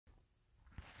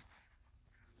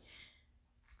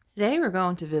Today we're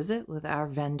going to visit with our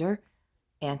vendor,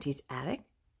 Auntie's Attic,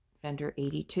 vendor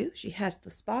 82. She has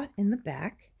the spot in the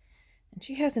back, and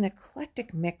she has an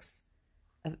eclectic mix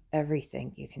of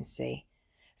everything you can see,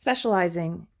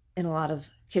 specializing in a lot of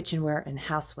kitchenware and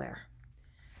houseware.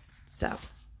 So, I'm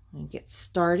going to get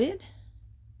started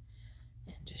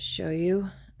and just show you.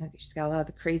 She's got a lot of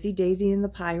the Crazy Daisy and the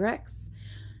Pyrex,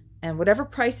 and whatever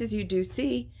prices you do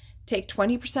see, take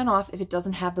 20% off if it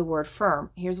doesn't have the word firm.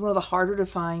 Here's one of the harder to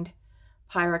find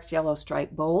Pyrex yellow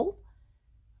stripe bowl.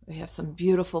 We have some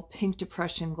beautiful pink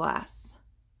depression glass.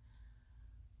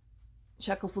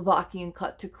 Czechoslovakian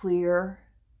cut to clear.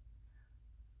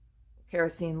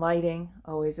 Kerosene lighting,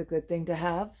 always a good thing to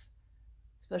have.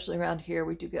 Especially around here,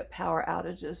 we do get power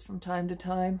outages from time to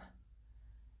time.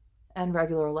 And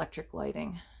regular electric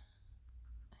lighting.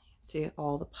 See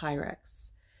all the Pyrex.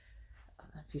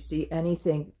 If you see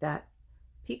anything that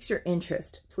piques your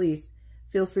interest, please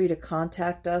feel free to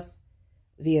contact us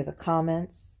via the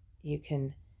comments. You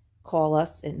can call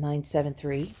us at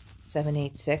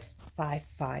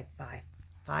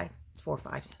 973-786-5555. It's 4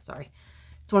 5s, sorry.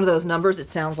 It's one of those numbers. It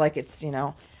sounds like it's,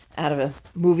 out of a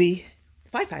movie.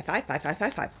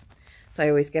 555-5555. So I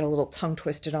always get a little tongue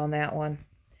twisted on that one.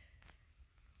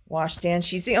 Washstand.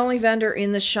 She's the only vendor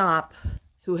in the shop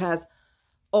who has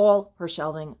all her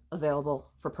shelving available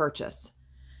for purchase.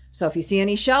 So if you see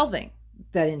any shelving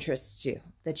that interests you,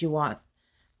 that you want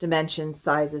dimensions,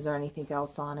 sizes, or anything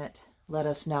else on it, let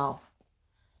us know.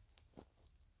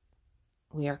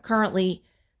 We are currently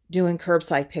doing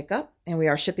curbside pickup, and we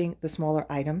are shipping the smaller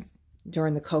items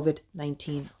during the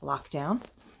COVID-19 lockdown.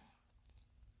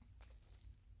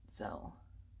 So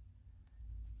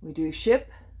we do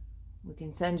ship. We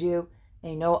can send you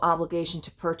a no obligation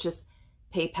to purchase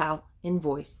PayPal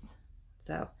invoice.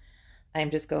 So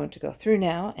I'm just going to go through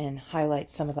now and highlight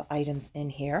some of the items in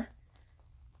here.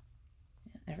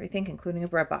 Everything, including a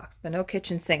bread box, but no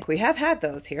kitchen sink. We have had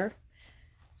those here.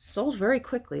 Sold very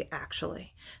quickly,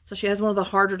 actually. So she has one of the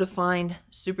harder to find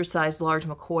supersized large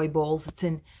McCoy bowls. It's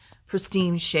in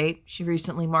pristine shape. She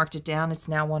recently marked it down. It's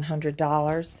now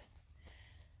 $100.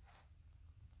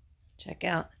 Check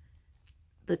out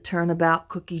the turnabout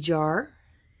cookie jar.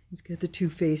 He's got the two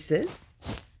faces.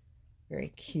 Very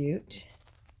cute.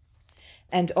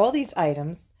 And all these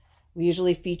items, we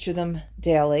usually feature them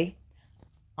daily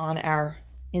on our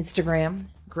Instagram,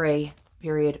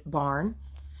 Gray_Barn,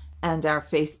 and our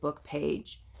Facebook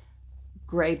page,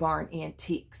 Gray Barn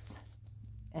Antiques.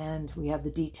 And we have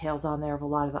the details on there of a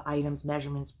lot of the items,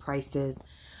 measurements, prices.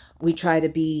 We try to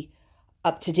be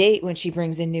up to date when she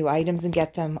brings in new items and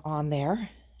get them on there.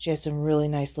 She has some really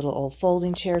nice little old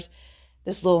folding chairs.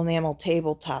 This little enamel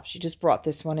tabletop, she just brought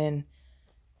this one in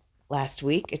last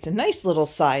week. It's a nice little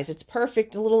size. It's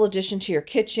perfect, a little addition to your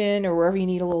kitchen or wherever you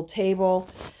need a little table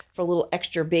for a little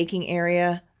extra baking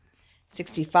area.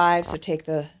 65, so take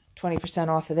the 20%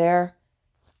 off of there.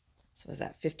 So is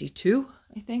that 52,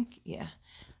 I think? Yeah.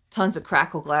 Tons of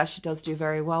crackle glass. She does do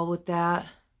very well with that.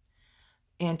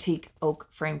 Antique oak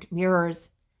framed mirrors,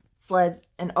 sleds,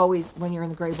 and always when you're in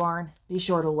the Gray Barn, be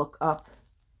sure to look up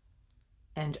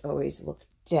and always look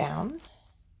down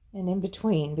and in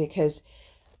between, because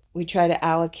we try to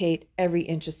allocate every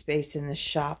inch of space in the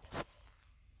shop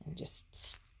and just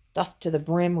stuffed to the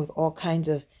brim with all kinds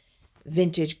of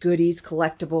vintage goodies,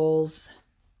 collectibles,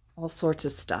 all sorts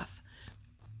of stuff.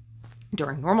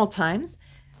 During normal times,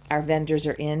 our vendors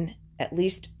are in at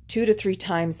least 2 to 3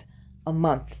 times a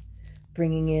month,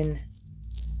 bringing in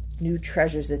new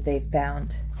treasures that they've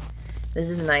found. This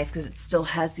is nice because it still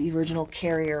has the original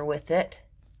carrier with it.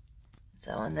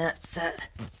 So in that set,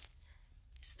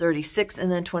 it's $36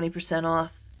 and then 20%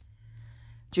 off.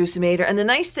 Juice-o-mator. And the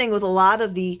nice thing with a lot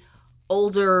of the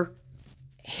older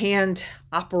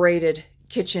hand-operated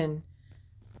kitchen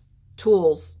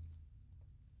tools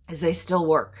is they still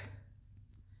work.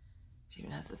 She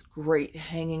even has this great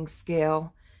hanging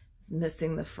scale. It's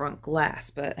missing the front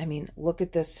glass, but I mean, look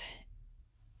at this,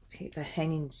 the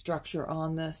hanging structure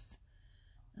on this.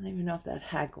 I don't even know if that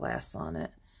had glass on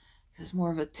it. It's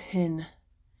more of a tin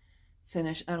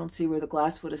finish. I don't see where the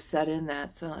glass would have set in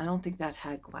that, so I don't think that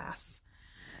had glass.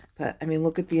 But, I mean,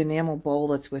 look at the enamel bowl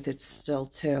that's with it still,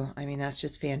 too. I mean, that's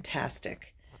just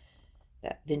fantastic.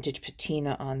 That vintage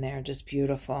patina on there, just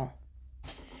beautiful.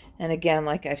 And again,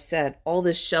 like I've said, all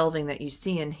this shelving that you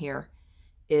see in here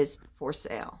is for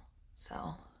sale.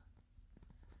 So,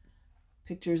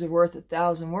 pictures are worth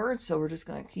 1,000 words, so we're just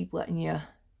going to keep letting you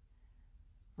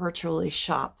virtually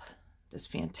shop this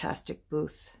fantastic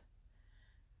booth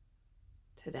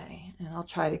today. And I'll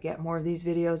try to get more of these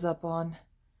videos up on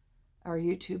our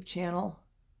YouTube channel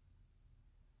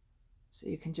so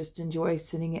you can just enjoy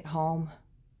sitting at home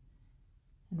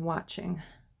and watching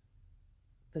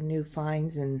the new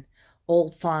finds and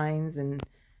old finds and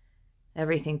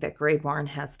everything that Gray Barn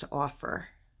has to offer.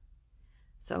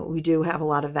 So we do have a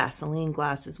lot of Vaseline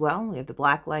glass as well. We have the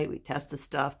black light. We test the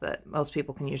stuff, but most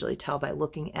people can usually tell by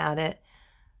looking at it.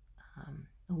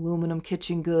 Aluminum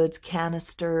kitchen goods,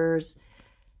 canisters.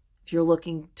 If you're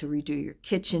looking to redo your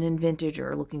kitchen in vintage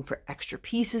or looking for extra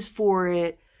pieces for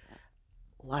it,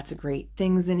 lots of great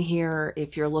things in here.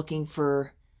 If you're looking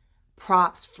for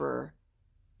props for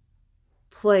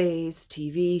plays,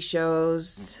 TV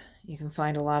shows, you can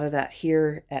find a lot of that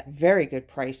here at very good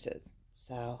prices.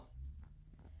 So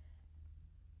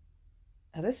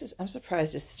I'm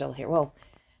surprised it's still here. Well,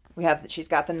 she's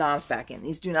got the knobs back in.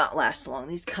 These do not last long.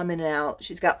 These come in and out.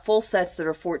 She's got full sets that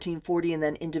are $14.40 and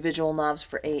then individual knobs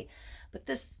for $8. But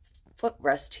this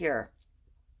footrest here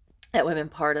that would have been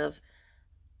part of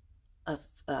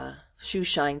a shoe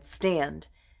shine stand,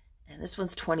 and this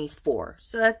one's $24.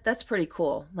 So that's pretty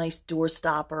cool. Nice door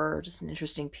stopper, just an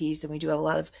interesting piece. And we do have a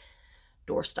lot of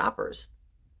door stoppers,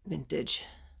 vintage.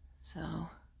 So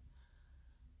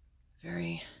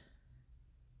very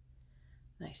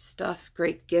nice stuff.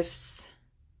 Great gifts.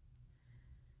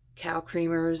 Cow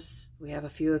creamers. We have a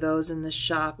few of those in the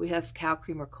shop. We have cow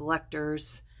creamer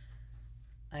collectors.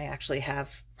 I actually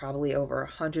have probably over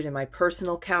 100 in my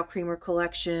personal cow creamer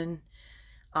collection.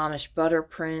 Amish butter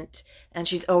print. And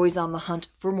she's always on the hunt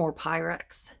for more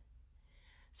Pyrex.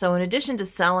 So in addition to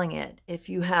selling it, if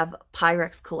you have a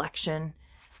Pyrex collection,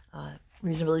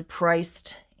 reasonably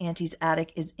priced, Auntie's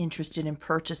Attic is interested in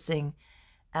purchasing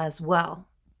as well.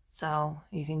 So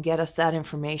you can get us that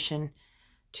information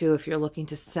too if you're looking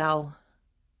to sell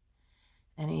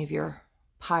any of your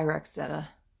Pyrex at a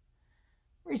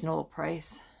reasonable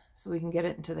price, so we can get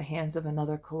it into the hands of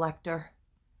another collector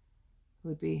who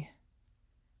would be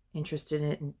interested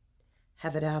in it and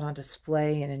have it out on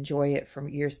display and enjoy it for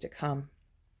years to come.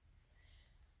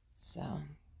 So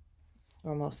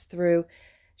we're almost through.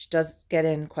 She does get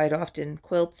in quite often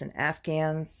quilts and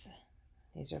Afghans.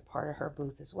 These are part of her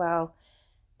booth as well.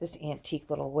 This antique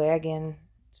little wagon,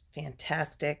 it's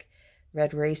fantastic.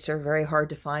 Red Racer, very hard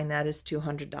to find. That is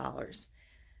 $200.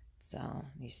 So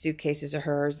these suitcases are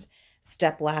hers.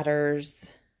 Step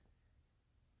ladders.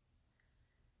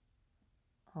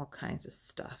 All kinds of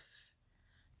stuff.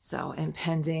 So, and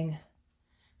pending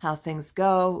how things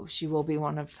go, she will be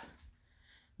one of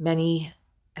many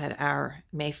at our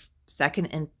May 2nd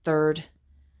and 3rd,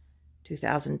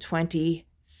 2020,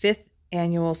 5th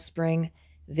annual Spring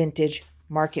Vintage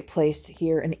Marketplace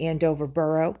here in Andover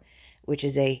Borough, which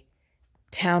is a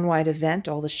townwide event.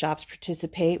 All the shops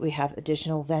participate. We have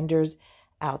additional vendors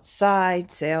outside,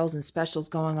 sales and specials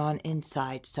going on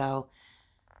inside. So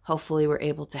hopefully we're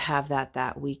able to have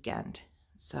that weekend.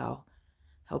 So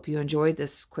hope you enjoyed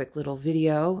this quick little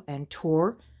video and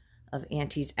tour of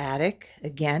Auntie's Attic.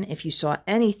 Again, if you saw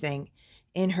anything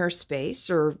in her space,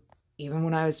 or even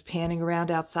when I was panning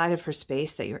around outside of her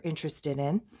space that you're interested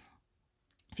in,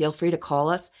 feel free to call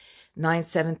us,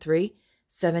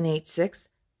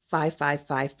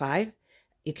 973-786-5555.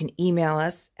 You can email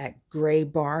us at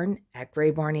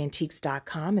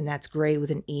graybarn@graybarnantiques.com, and that's gray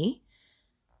with an E.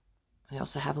 We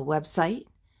also have a website.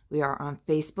 We are on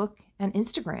Facebook and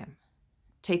Instagram.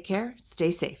 Take care.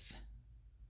 Stay safe.